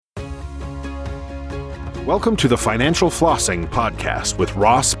Welcome to the Financial Flossing Podcast with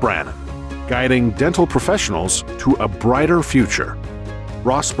Ross Brannan, guiding dental professionals to a brighter future.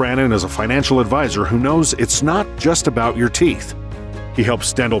 Ross Brannan is a financial advisor who knows it's not just about your teeth. He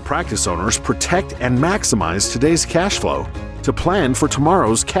helps dental practice owners protect and maximize today's cash flow to plan for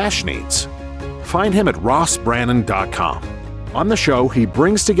tomorrow's cash needs. Find him at rossbrannan.com. On the show, he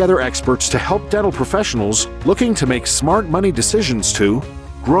brings together experts to help dental professionals looking to make smart money decisions to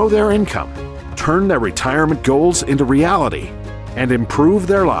grow their income, turn their retirement goals into reality, and improve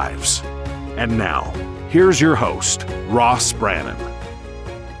their lives. And now, here's your host, Ross Brannan.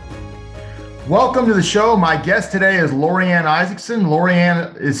 Welcome to the show. My guest today is Lorianne Isaacson.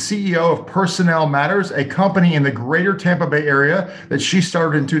 Lorianne is CEO of Personnel Matters, a company in the greater Tampa Bay area that she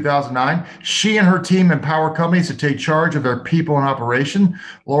started in 2009. She and her team empower companies to take charge of their people and operation.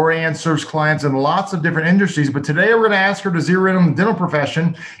 Lorianne serves clients in lots of different industries, but today we're going to ask her to zero in on the dental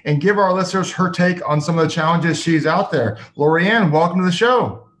profession and give our listeners her take on some of the challenges she's out there. Lorianne, welcome to the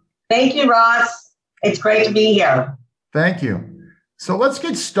show. Thank you, Ross. It's great to be here. Thank you. So let's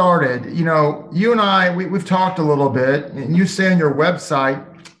get started. You know, you and I, we've talked a little bit, and you say on your website,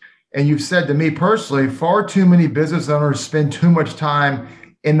 and you've said to me personally, far too many business owners spend too much time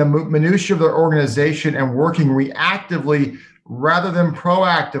in the minutiae of their organization and working reactively rather than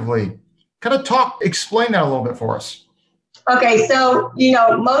proactively. Explain that a little bit for us. Okay, so,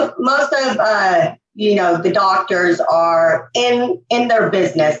 most of, the doctors are in their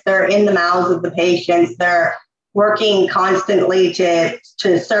business. They're in the mouths of the patients. They're working constantly to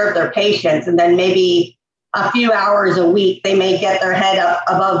serve their patients. And then maybe a few hours a week, they may get their head up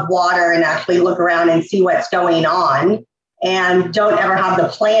above water and actually look around and see what's going on, and don't ever have the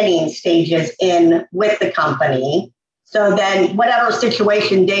planning stages in with the company. So then whatever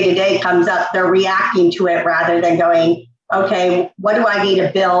situation day to day comes up, they're reacting to it rather than going, okay, what do I need to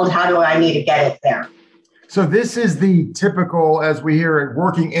build? How do I need to get it there? So this is the typical, as we hear it,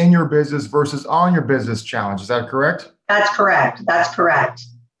 working in your business versus on your business challenge. Is that correct? That's correct.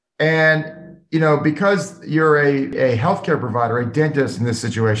 And, because you're a healthcare provider, a dentist in this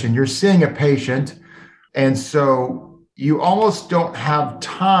situation, you're seeing a patient. And so you almost don't have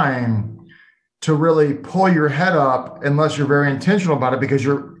time to really pull your head up unless you're very intentional about it, because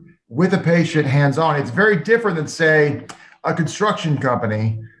you're with a patient hands-on. It's very different than, say, a construction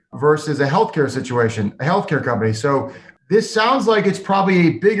company versus a healthcare situation, a healthcare company. So this sounds like it's probably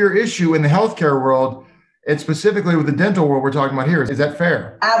a bigger issue in the healthcare world, and specifically with the dental world we're talking about here. Is that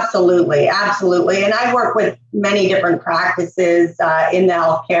fair? Absolutely. And I work with many different practices in the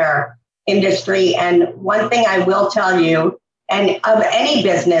healthcare industry. And one thing I will tell you, and of any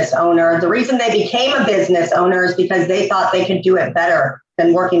business owner, the reason they became a business owner is because they thought they could do it better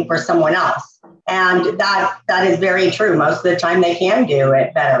than working for someone else. And that is very true. Most of the time they can do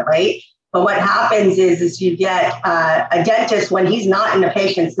it better, right? But what happens is you get a dentist, when he's not in a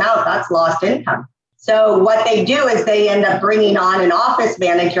patient's mouth, that's lost income. So what they do is they end up bringing on an office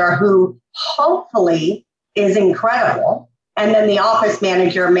manager who hopefully is incredible. And then the office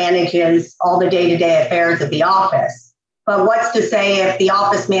manager manages all the day-to-day affairs of the office. But what's to say if the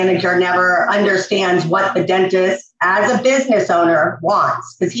office manager never understands what the dentist, as a business owner,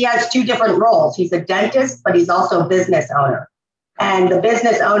 wants? Because he has two different roles. He's a dentist, but he's also a business owner. And the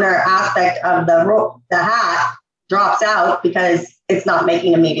business owner aspect of the hat drops out because it's not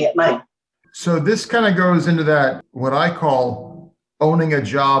making immediate money. So this kind of goes into that, what I call owning a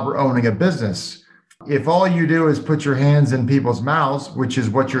job or owning a business. If all you do is put your hands in people's mouths, which is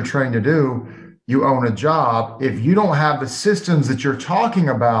what you're trained to do, you own a job. If you don't have the systems that you're talking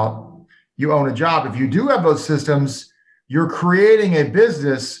about, you own a job. If you do have those systems, you're creating a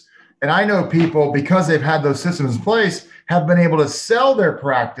business. And I know people, because they've had those systems in place, have been able to sell their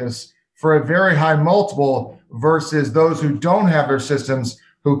practice for a very high multiple versus those who don't have their systems,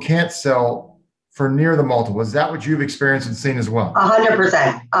 who can't sell for near the multiple. Is that what you've experienced and seen as well?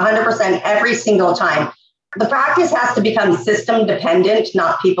 100% every single time. The practice has to become system dependent,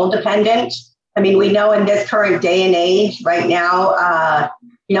 not people dependent. I mean, we know in this current day and age right now,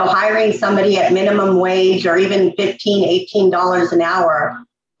 hiring somebody at minimum wage or even $15, $18 an hour,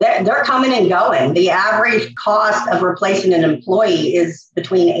 they're coming and going. The average cost of replacing an employee is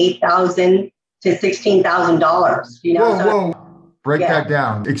between $8,000 to $16,000. Whoa. Break that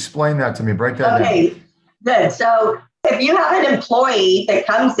down. Explain that to me. Break that down. Okay, good. So if you have an employee that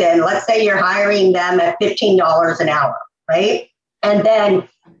comes in, let's say you're hiring them at $15 an hour, right? And then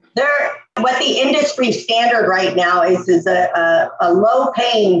what the industry standard right now is a low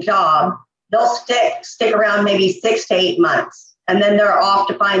paying job. They'll stick around maybe 6 to 8 months, and then they're off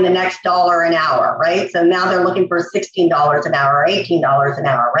to find the next dollar an hour, right? So now they're looking for $16 an hour or $18 an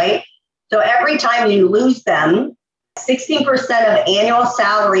hour, right? So every time you lose them, 16% of annual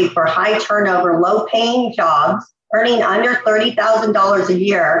salary for high turnover, low paying jobs earning under $30,000 a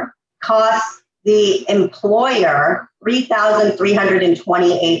year costs the employer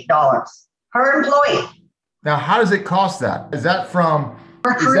 $3,328 per employee. Now, how does it cost that? Is that from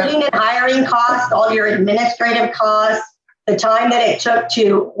recruiting and hiring costs, all your administrative costs, the time that it took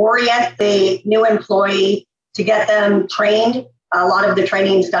to orient the new employee to get them trained? A lot of the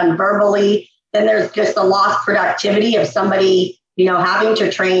training is done verbally. Then there's just the lost productivity of somebody, having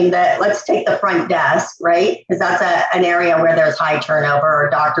to train that. Let's take the front desk, right? Because that's an area where there's high turnover, or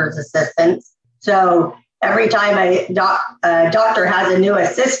doctor's assistants. So every time a doctor has a new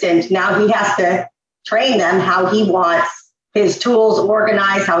assistant, now he has to train them how he wants his tools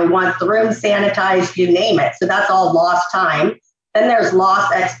organized, how he wants the room sanitized, you name it. So that's all lost time. Then there's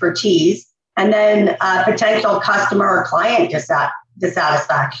lost expertise, and then potential customer or client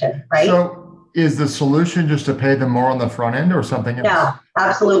dissatisfaction, right? So is the solution just to pay them more on the front end or something else? No,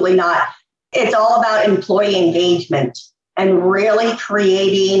 absolutely not. It's all about employee engagement and really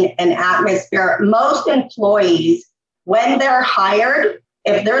creating an atmosphere. Most employees, when they're hired,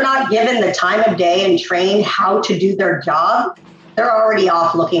 if they're not given the time of day and trained how to do their job, they're already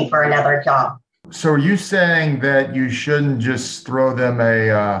off looking for another job. So are you saying that you shouldn't just throw them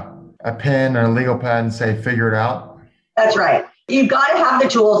a pen or a legal pad and say, figure it out? That's right. You've got to have the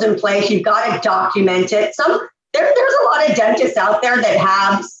tools in place. You've got to document it. There's a lot of dentists out there that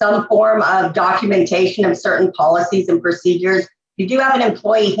have some form of documentation of certain policies and procedures. You do have an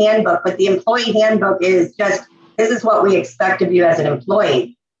employee handbook, but the employee handbook is just, this is what we expect of you as an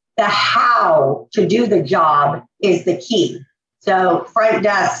employee. The how to do the job is the key. So front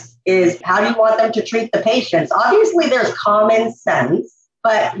desk is, how do you want them to treat the patients? Obviously, there's common sense,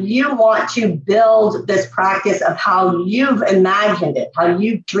 but you want to build this practice of how you've imagined it, how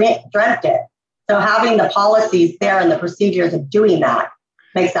you've dreamt it. So having the policies there and the procedures of doing that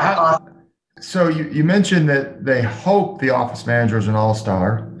makes that possible. So you mentioned that they hope the office manager is an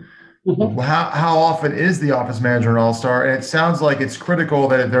all-star. Mm-hmm. How often is the office manager an all-star? And it sounds like it's critical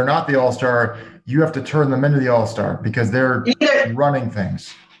that if they're not the all-star, you have to turn them into the all-star because they're running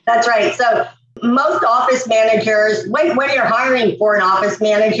things. That's right. So most office managers, when you're hiring for an office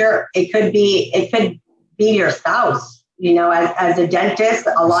manager, it could be your spouse. As a dentist,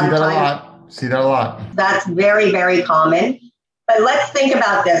 a lot of times. See that a lot. That's very, very common. But let's think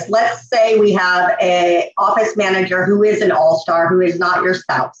about this. Let's say we have an office manager who is an all-star, who is not your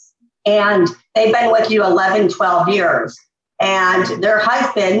spouse. And they've been with you 11, 12 years. And their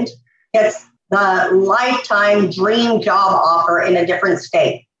husband gets the lifetime dream job offer in a different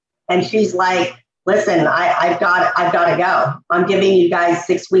state. And she's like, listen, I've got to go. I'm giving you guys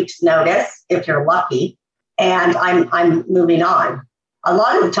 6 weeks notice if you're lucky. And I'm moving on. A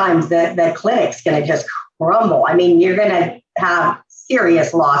lot of the times the clinic's going to just crumble. I mean, you're going to have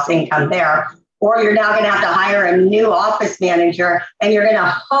serious lost income there, or you're now going to have to hire a new office manager, and you're going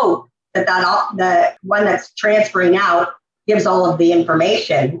to hope that the one that's transferring out gives all of the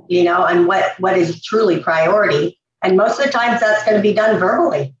information, and what is truly priority. And most of the times that's going to be done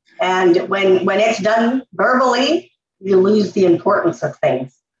verbally. And when it's done verbally, you lose the importance of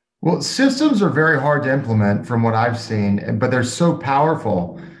things. Well, systems are very hard to implement from what I've seen, but they're so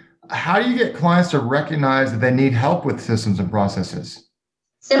powerful. How do you get clients to recognize that they need help with systems and processes?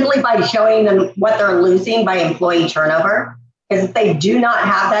 Simply by showing them what they're losing by employee turnover. Because if they do not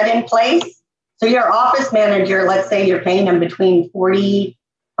have that in place, so your office manager, let's say you're paying them between $45K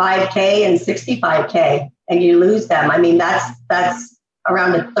and $65K, and you lose them. I mean, that's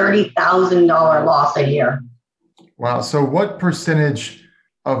around a $30,000 loss a year. Wow. So what percentage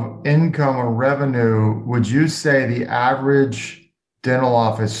of income or revenue would you say the average dental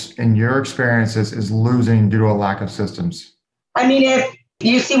office in your experiences is losing due to a lack of systems? I mean, if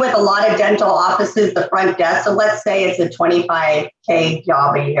you see with a lot of dental offices, the front desk, so let's say it's a $25K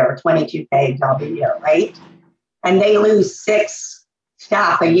job a year, $22K job a year, right? And they lose 6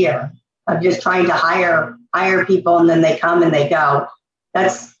 staff a year of just trying to hire people, and then they come and they go.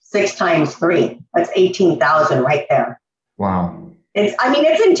 That's 6 times 3. That's 18,000 right there. Wow. It's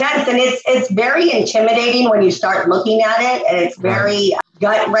intense, and it's very intimidating when you start looking at it, and it's very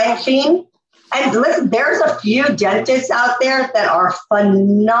gut-wrenching. And listen, there's a few dentists out there that are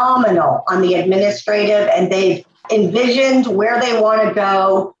phenomenal on the administrative, and they've envisioned where they want to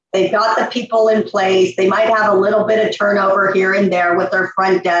go. They've got the people in place. They might have a little bit of turnover here and there with their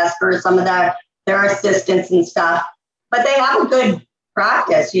front desk or some of their assistants and stuff, but they have a good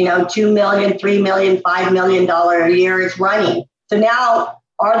practice, $2 million, $3 million, $5 million a year is running. So now,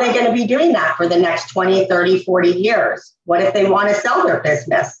 are they going to be doing that for the next 20, 30, 40 years? What if they want to sell their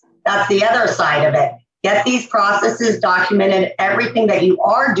business? That's the other side of it. Get these processes documented, everything that you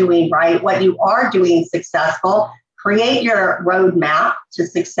are doing right, what you are doing successful. Create your roadmap to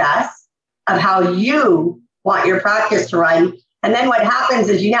success of how you want your practice to run. And then what happens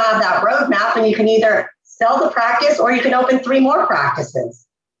is you now have that roadmap and you can either sell the practice or you can open 3 more practices.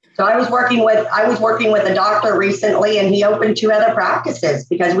 So I was working with a doctor recently, and he opened 2 other practices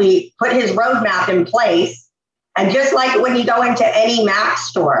because we put his roadmap in place. And just like when you go into any Mac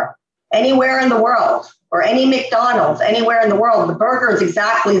store, anywhere in the world, or any McDonald's, anywhere in the world, the burger is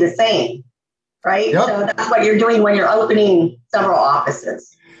exactly the same, right? Yep. So that's what you're doing when you're opening several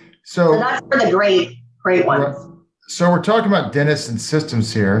offices. So that's for the great ones. So we're talking about dentists and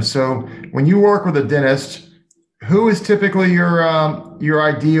systems here. So when you work with a dentist, who is typically your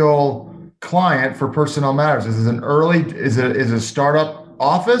ideal client for Personnel Matters? Is it a startup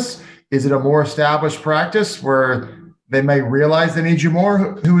office? Is it a more established practice where they may realize they need you more?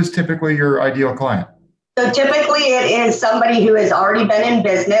 Who is typically your ideal client? So typically it is somebody who has already been in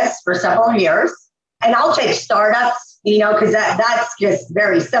business for several years. And I'll take startups, because that's just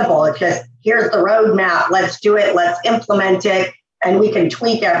very simple. It's just, here's the roadmap. Let's do it. Let's implement it. And we can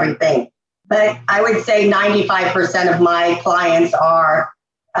tweak everything. But I would say 95% of my clients are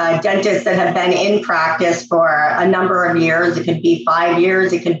dentists that have been in practice for a number of years. It could be 5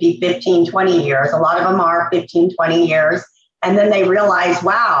 years. It could be 15, 20 years. A lot of them are 15, 20 years. And then they realize,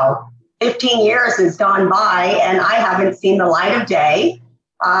 wow, 15 years has gone by and I haven't seen the light of day.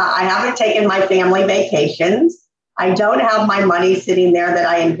 I haven't taken my family vacations. I don't have my money sitting there that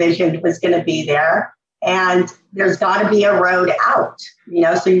I envisioned was going to be there. And there's got to be a road out,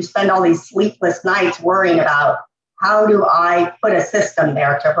 so you spend all these sleepless nights worrying about how do I put a system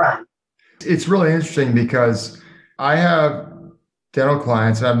there to run. It's really interesting because I have dental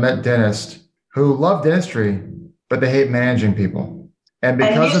clients and I've met dentists who love dentistry, but they hate managing people. And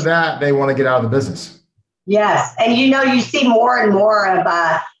because of that, they want to get out of the business. Yes. And you see more and more of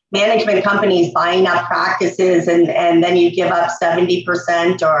management companies buying up practices and then you give up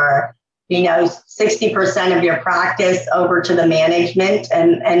 70% or 60% of your practice over to the management.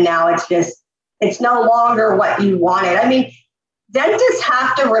 And now it's no longer what you wanted. I mean, dentists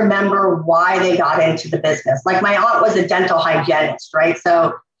have to remember why they got into the business. Like my aunt was a dental hygienist, right?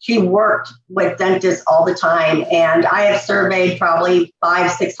 So she worked with dentists all the time. And I have surveyed probably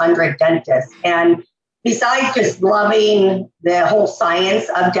 500-600 dentists. And besides just loving the whole science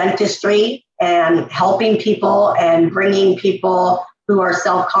of dentistry and helping people and bringing people who are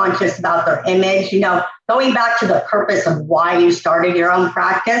self-conscious about their image, going back to the purpose of why you started your own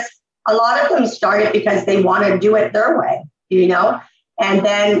practice, a lot of them started because they want to do it their way, and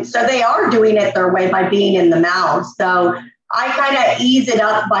then so they are doing it their way by being in the mouth. So I kind of ease it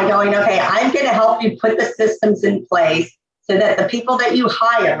up by going, okay, I'm going to help you put the systems in place so that the people that you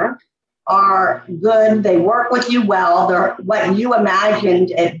hire are good. They work with you well. They're what you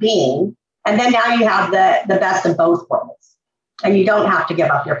imagined it being. And then now you have the best of both worlds. And you don't have to give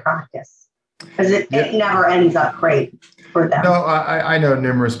up your practice because it never ends up great for them. No, I know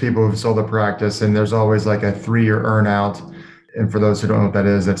numerous people who've sold a practice and there's always like a 3-year earn out. And for those who don't know what that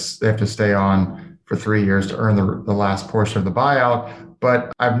is, they have to stay on for 3 years to earn the last portion of the buyout.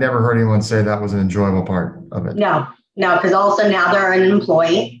 But I've never heard anyone say that was an enjoyable part of it. No, because also now they're an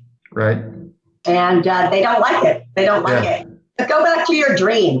employee. Right. And they don't like it. They don't like it. But go back to your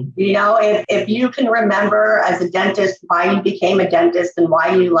dream. If you can remember as a dentist why you became a dentist and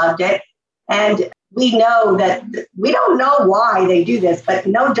why you loved it. And we know that we don't know why they do this, but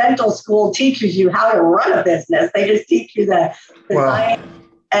no dental school teaches you how to run a business. They just teach you the science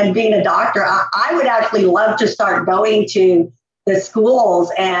and being a doctor. I would actually love to start going to the schools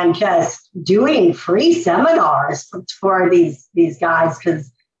and just doing free seminars for these guys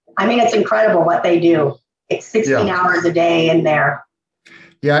because it's incredible what they do. It's 16 hours a day in there.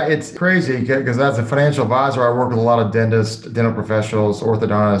 Yeah, it's crazy because as a financial advisor, I work with a lot of dentists, dental professionals,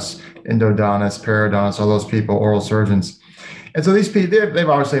 orthodontists, endodontists, periodontists, all those people, oral surgeons. And so these people, they've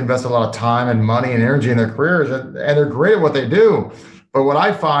obviously invested a lot of time and money and energy in their careers, and they're great at what they do. But what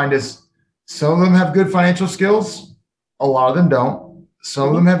I find is some of them have good financial skills. A lot of them don't. Some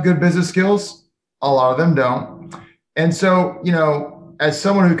of them have good business skills. A lot of them don't. And so, as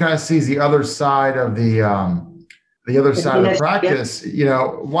someone who kind of sees the other side of the other side of the practice,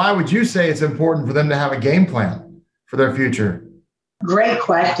 why would you say it's important for them to have a game plan for their future? Great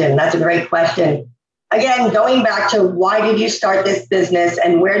question. That's a great question. Again, going back to why did you start this business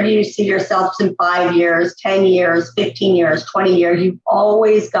and where do you see yourselves in 5 years, 10 years, 15 years, 20 years? You've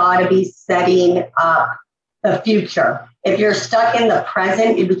always got to be setting up the future. If you're stuck in the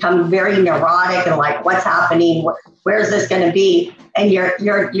present, you become very neurotic and like, what's happening? Where's this going to be? And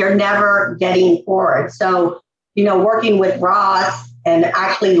you're never getting forward. So, working with Ross and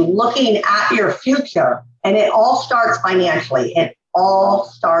actually looking at your future, and it all starts financially. It all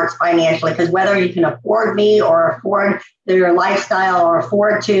starts financially, because whether you can afford me or afford your lifestyle or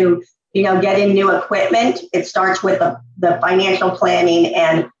afford to, get in new equipment, it starts with the financial planning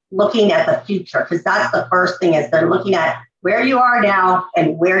and looking at the future, because that's the first thing. Is they're looking at where you are now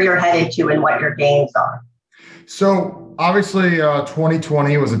and where you're headed to and what your gains are. So obviously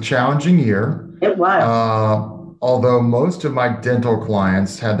 2020 was a challenging year. It was. Although most of my dental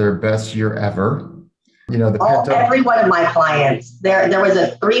clients had their best year ever. Every one of my clients, there was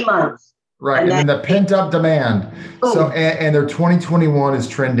a 3 months. Right. And then the pent up demand. Boom. So, and their 2021 is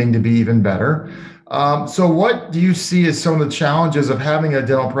trending to be even better. So what do you see as some of the challenges of having a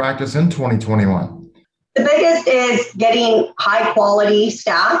dental practice in 2021? The biggest is getting high quality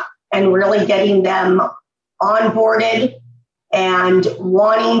staff and really getting them onboarded and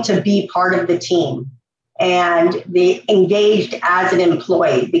wanting to be part of the team and be engaged as an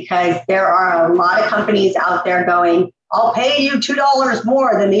employee, because there are a lot of companies out there going, I'll pay you $2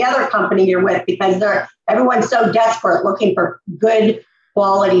 more than the other company you're with, because everyone's so desperate looking for good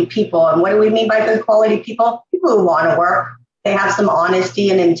quality people. And what do we mean by good quality people? People who want to work. They have some honesty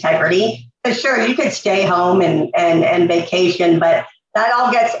and integrity. But sure, you could stay home and vacation, but that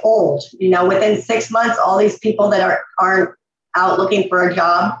all gets old. Within 6 months, all these people that aren't out looking for a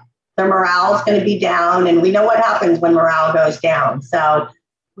job, their morale is going to be down. And we know what happens when morale goes down. So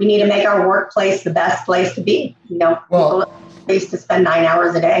we need to make our workplace the best place to be. People place to spend 9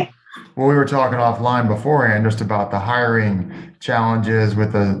 hours a day. Well, we were talking offline beforehand just about the hiring challenges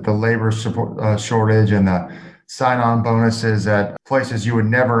with the labor support, shortage and the sign-on bonuses at places you would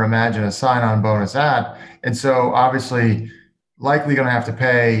never imagine a sign-on bonus at. And so obviously likely going to have to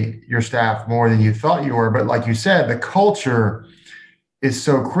pay your staff more than you thought you were. But like you said, the culture is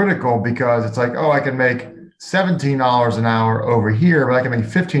so critical, because it's like, I can make $17 an hour over here, but I can make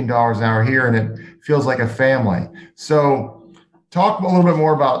 $15 an hour here, and it feels like a family. So talk a little bit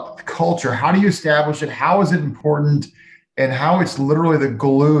more about the culture. How do you establish it? How is it important? And how it's literally the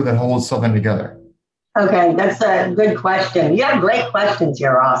glue that holds something together? Okay, that's a good question. You have great questions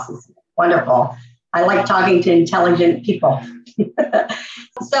here, Ross. It's wonderful. I like talking to intelligent people.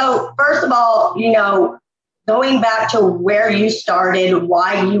 So first of all, going back to where you started,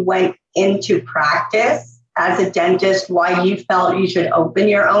 why you went into practice as a dentist, why you felt you should open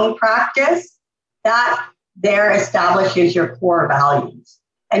your own practice, that there establishes your core values.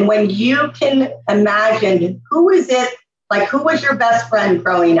 And when you can imagine who was your best friend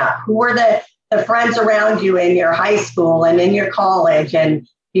growing up? Who were the friends around you in your high school and in your college and,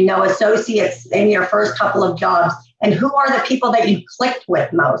 associates in your first couple of jobs? And who are the people that you clicked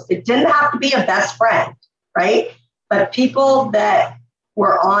with most? It didn't have to be a best friend, right? But people that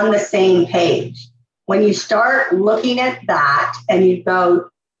were on the same page. When you start looking at that and you go,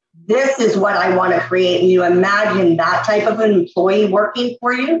 this is what I want to create, and you imagine that type of an employee working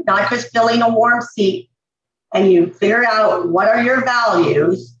for you, not just filling a warm seat, and you figure out what are your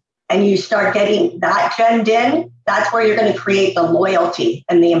values and you start getting that genned in, that's where you're going to create the loyalty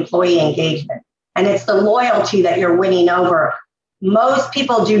and the employee engagement. And it's the loyalty that you're winning over. Most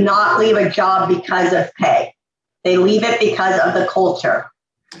people do not leave a job because of pay. They leave it because of the culture.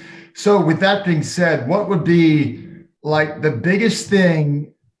 So with that being said, what would be like the biggest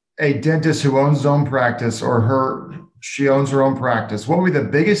thing a dentist who owns his own practice or she owns her own practice, what would be the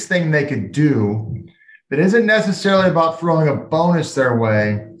biggest thing they could do that isn't necessarily about throwing a bonus their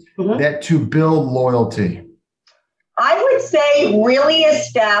way, that to build loyalty? I would say really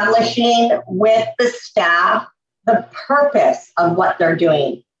establishing with the staff the purpose of what they're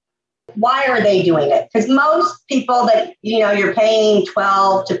doing. Why are they doing it? Because most people that, you're paying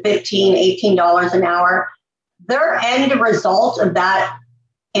 $12 to $15, $18 an hour, their end result of that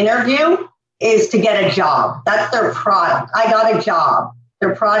interview is to get a job. That's their product. I got a job.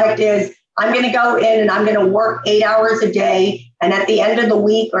 Their product is, I'm going to go in and I'm going to work 8 hours a day. And at the end of the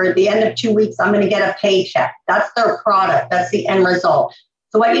week or at the end of 2 weeks, I'm going to get a paycheck. That's their product. That's the end result.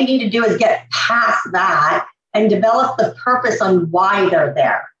 So what you need to do is get past that and develop the purpose on why they're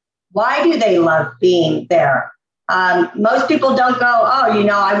there. Why do they love being there? Most people don't go,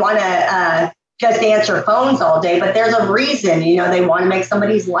 I want to just answer phones all day, but there's a reason, they want to make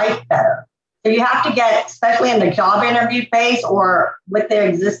somebody's life better. So you have to get, especially in the job interview phase or with their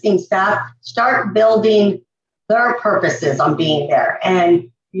existing staff, start building their purposes on being there. And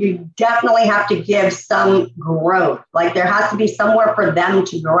you definitely have to give some growth. Like there has to be somewhere for them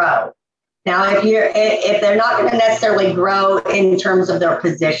to grow. Now, if they're not going to necessarily grow in terms of their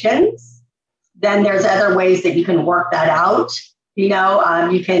positions, then there's other ways that you can work that out. You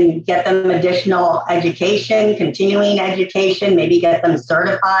can get them additional education, continuing education, maybe get them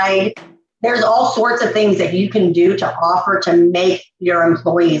certified. There's all sorts of things that you can do to offer to make your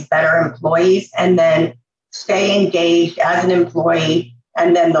employees better employees, and then stay engaged as an employee,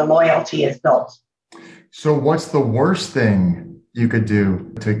 and then the loyalty is built. So what's the worst thing you could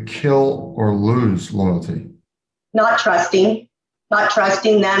do to kill or lose loyalty? Not trusting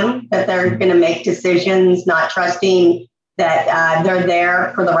them that they're going to make decisions, not trusting that they're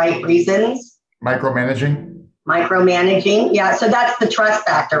there for the right reasons. Micromanaging. Yeah. So that's the trust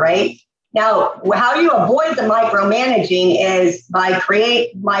factor, right? Now, how you avoid the micromanaging is by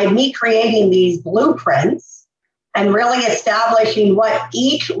me creating these blueprints and really establishing what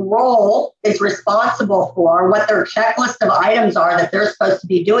each role is responsible for, what their checklist of items are that they're supposed to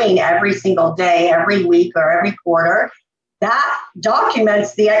be doing every single day, every week, or every quarter. That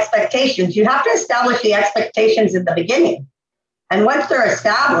documents the expectations. You have to establish the expectations in the beginning. And once they're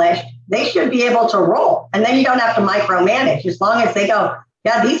established, they should be able to roll. And then you don't have to micromanage as long as they go,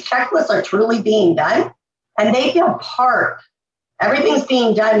 yeah, these checklists are truly being done. And they feel part. Everything's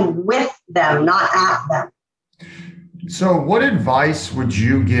being done with them, not at them. So what advice would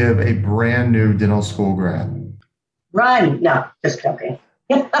you give a brand new dental school grad? Run. No, just joking.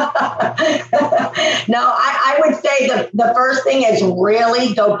 No, I would say the first thing is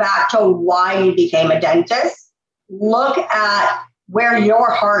really go back to why you became a dentist. Look at where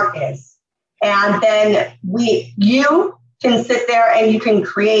your heart is. And then you can sit there and you can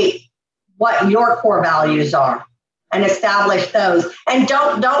create what your core values are and establish those. And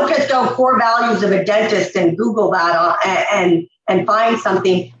don't just go core values of a dentist and Google that and find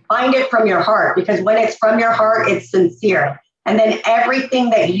something. Find it from your heart, because when it's from your heart, it's sincere. And then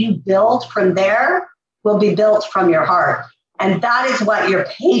everything that you build from there will be built from your heart. And that is what your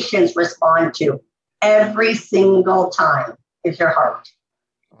patients respond to every single time, is your heart.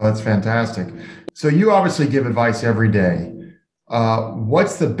 Oh, that's fantastic. So you obviously give advice every day.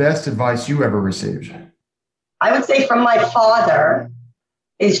 What's the best advice you ever received? I would say from my father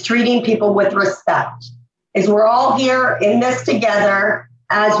is treating people with respect. Is we're all here in this together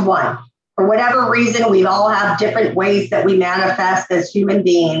as one. For whatever reason, we all have different ways that we manifest as human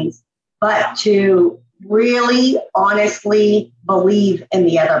beings, but to really honestly believe in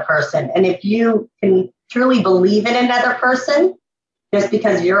the other person. And if you can truly believe in another person, just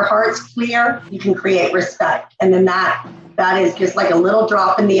because your heart's clear, you can create respect. And then that is just like a little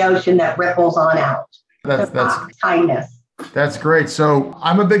drop in the ocean that ripples on out. That's kindness. That's great. So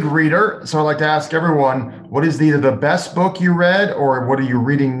I'm a big reader. So I'd like to ask everyone, what is either the best book you read, or what are you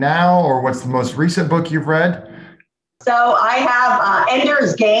reading now, or what's the most recent book you've read? So I have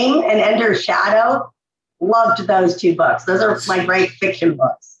Ender's Game and Ender's Shadow. Loved those two books. Those are my great fiction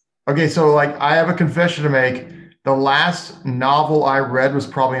books. Okay. So I have a confession to make. The last novel I read was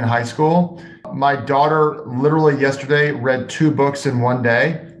probably in high school. My daughter literally yesterday read 2 books in one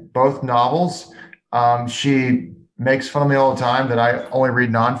day, both novels. She makes fun of me all the time that I only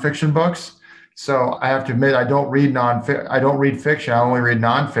read nonfiction books. So I have to admit, I don't read fiction. I only read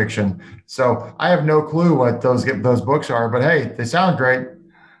nonfiction. So I have no clue what those books are, but hey, they sound great.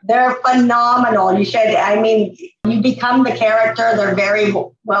 They're phenomenal. You become the character. They're very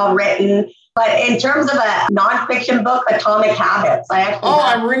well written. But in terms of a nonfiction book, Atomic Habits,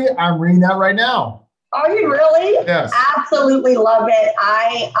 I'm reading that right now. Are you really? Yes. Absolutely love it.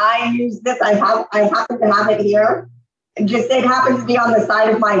 I use this. I happen to have it here. It happens to be on the side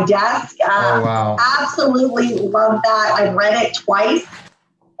of my desk. Oh, wow. Absolutely love that. I've read it twice.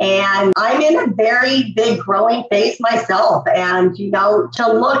 And I'm in a very big growing phase myself. And,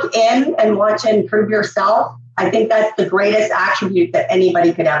 to look in and want to improve yourself, I think that's the greatest attribute that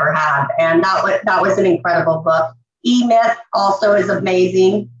anybody could ever have. And that was an incredible book. E-Myth also is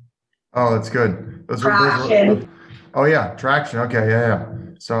amazing. Oh, that's good. Traction. Oh, yeah. Traction. Okay. Yeah.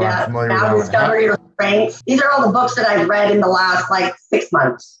 So I'm familiar with that. Now Discover Your Strengths. These are all the books that I've read in the last 6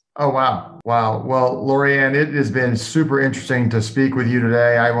 months. Oh, wow. Wow. Well, Lori-Ann, it has been super interesting to speak with you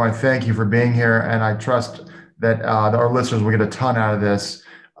today. I want to thank you for being here, and I trust that our listeners will get a ton out of this.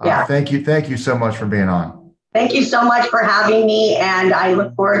 Thank you. Thank you so much for being on. Thank you so much for having me, and I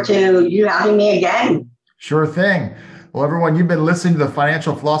look forward to you having me again. Sure thing. Well, everyone, you've been listening to the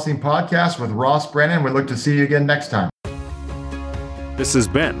Financial Flossing Podcast with Ross Brannan. We look to see you again next time. This has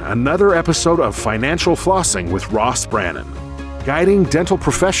been another episode of Financial Flossing with Ross Brannan, guiding dental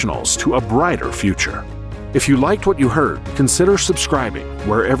professionals to a brighter future. If you liked what you heard, consider subscribing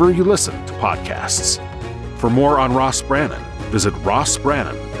wherever you listen to podcasts. For more on Ross Brannan, visit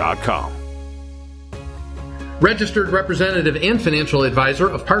rossbrannan.com. Registered representative and financial advisor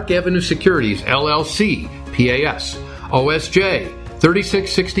of Park Avenue Securities, LLC, PAS. OSJ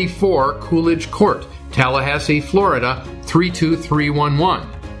 3664 Coolidge Court, Tallahassee, Florida 32311.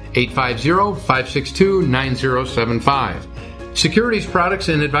 850-562-9075. Securities products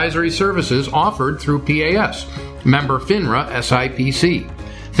and advisory services offered through PAS. Member FINRA SIPC.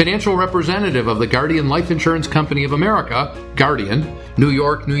 Financial representative of the Guardian Life Insurance Company of America, Guardian, New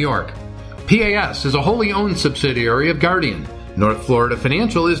York, New York. PAS is a wholly owned subsidiary of Guardian. North Florida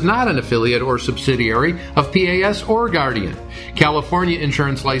Financial is not an affiliate or subsidiary of PAS or Guardian. California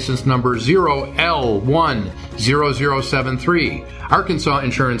Insurance License Number 0L10073. Arkansas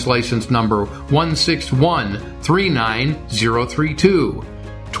Insurance License Number 161-39032.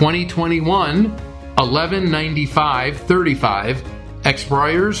 2021 119535.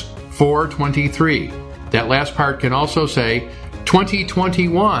 Expires 423. That last part can also say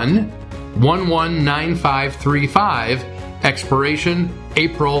 2021 119535. Expiration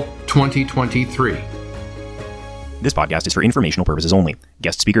April 2023. This podcast is for informational purposes only.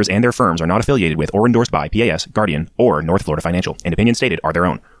 Guest speakers and their firms are not affiliated with or endorsed by PAS, Guardian, or North Florida Financial, and opinions stated are their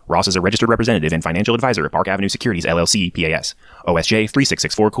own. Ross is a registered representative and financial advisor at Park Avenue Securities, LLC, PAS. OSJ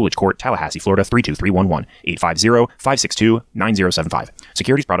 3664 Coolidge Court, Tallahassee, Florida 32311. 850-562-9075.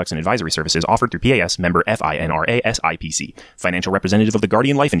 Securities products and advisory services offered through PAS, member FINRA SIPC. Financial representative of the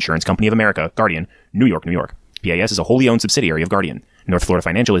Guardian Life Insurance Company of America, Guardian, New York, New York. PAS is a wholly owned subsidiary of Guardian. North Florida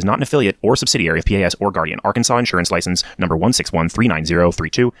Financial is not an affiliate or subsidiary of PAS or Guardian. Arkansas Insurance License Number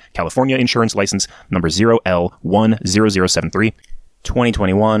 161-39032. California Insurance License Number 0L10073.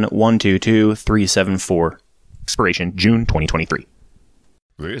 2021-122-374. Expiration June 2023.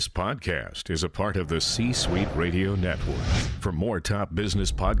 This podcast is a part of the C-Suite Radio Network. For more top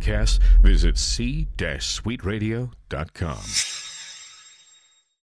business podcasts, visit c-suiteradio.com.